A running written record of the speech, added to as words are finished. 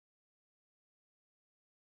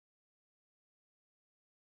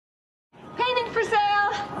for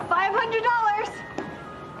sale. $500.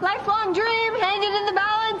 Lifelong dream, hanging in the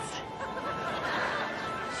balance.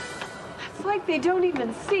 It's like they don't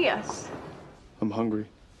even see us. I'm hungry.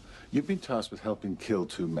 You've been tasked with helping kill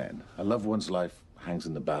 2 men. A loved one's life hangs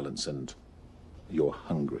in the balance, and you're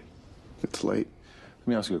hungry. It's late. Let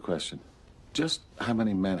me ask you a question. Just how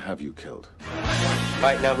many men have you killed? All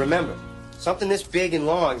right, now remember, something this big and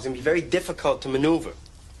long is going to be very difficult to maneuver.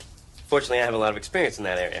 Fortunately, I have a lot of experience in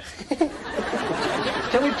that area.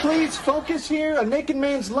 Can we please focus here? A naked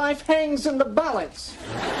man's life hangs in the balance.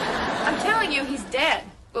 I'm telling you, he's dead.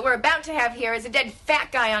 What we're about to have here is a dead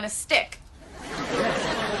fat guy on a stick.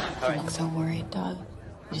 You look so worried, Doug.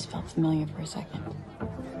 You just felt familiar for a second.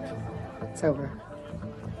 It's over.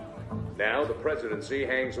 Now the presidency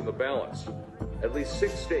hangs in the balance. At least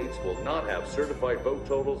 6 states will not have certified vote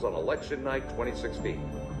totals on election night 2016.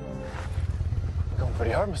 Going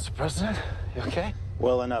pretty hard, Mr. President. You okay?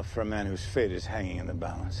 Well enough for a man whose fate is hanging in the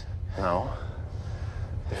balance. No.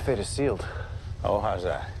 Their fate is sealed. Oh, how's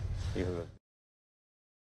that? You...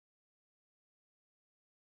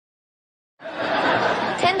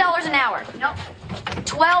 $10 an hour. Nope.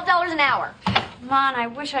 $12 an hour. Come on, I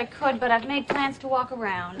wish I could, but I've made plans to walk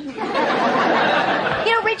around. You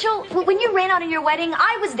know, Rachel, when you ran out on your wedding,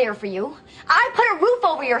 I was there for you. I put a roof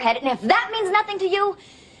over your head, and if that means nothing to you,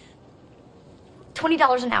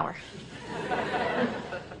 $20 an hour.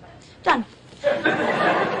 Done.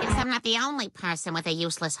 Because I'm not the only person with a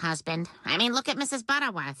useless husband. I mean, look at Mrs.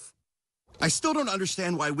 Butterworth. I still don't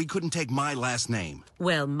understand why we couldn't take my last name.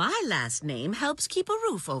 Well, my last name helps keep a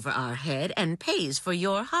roof over our head and pays for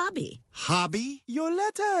your hobby. Hobby? Your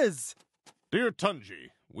letters. Dear Tunji,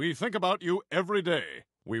 we think about you every day.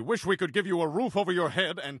 We wish we could give you a roof over your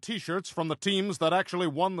head and T-shirts from the teams that actually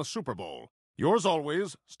won the Super Bowl. Yours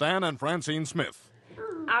always, Stan and Francine Smith.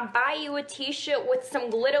 I buy you a T-shirt with some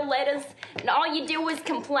glitter letters, and all you do is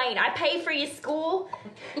complain. I pay for your school.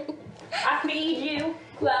 I feed you,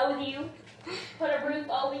 clothe you, put a roof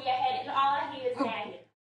over your head, and all I hear is nagging.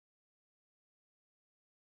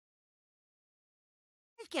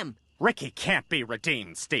 Ricky can't be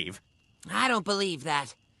redeemed, Steve. I don't believe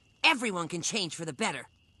that. Everyone can change for the better.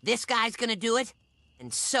 This guy's gonna do it,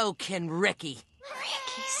 and so can Ricky.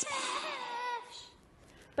 Ricky Smash.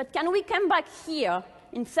 But can we come back here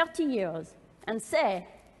in 30 years and say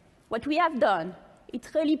what we have done, it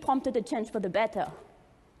really prompted a change for the better?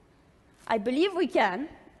 I believe we can,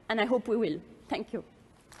 and I hope we will. Thank you.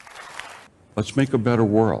 Let's make a better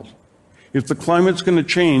world. If the climate's going to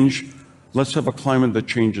change, let's have a climate that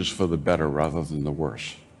changes for the better rather than the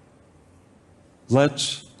worse.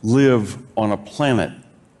 Let's live on a planet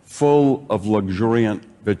full of luxuriant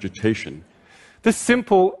vegetation. This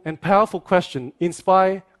simple and powerful question,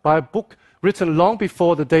 inspired by a book written long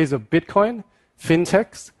before the days of Bitcoin,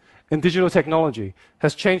 fintechs, and digital technology,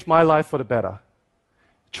 has changed my life for the better.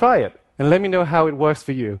 Try it and let me know how it works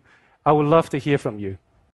for you. I would love to hear from you.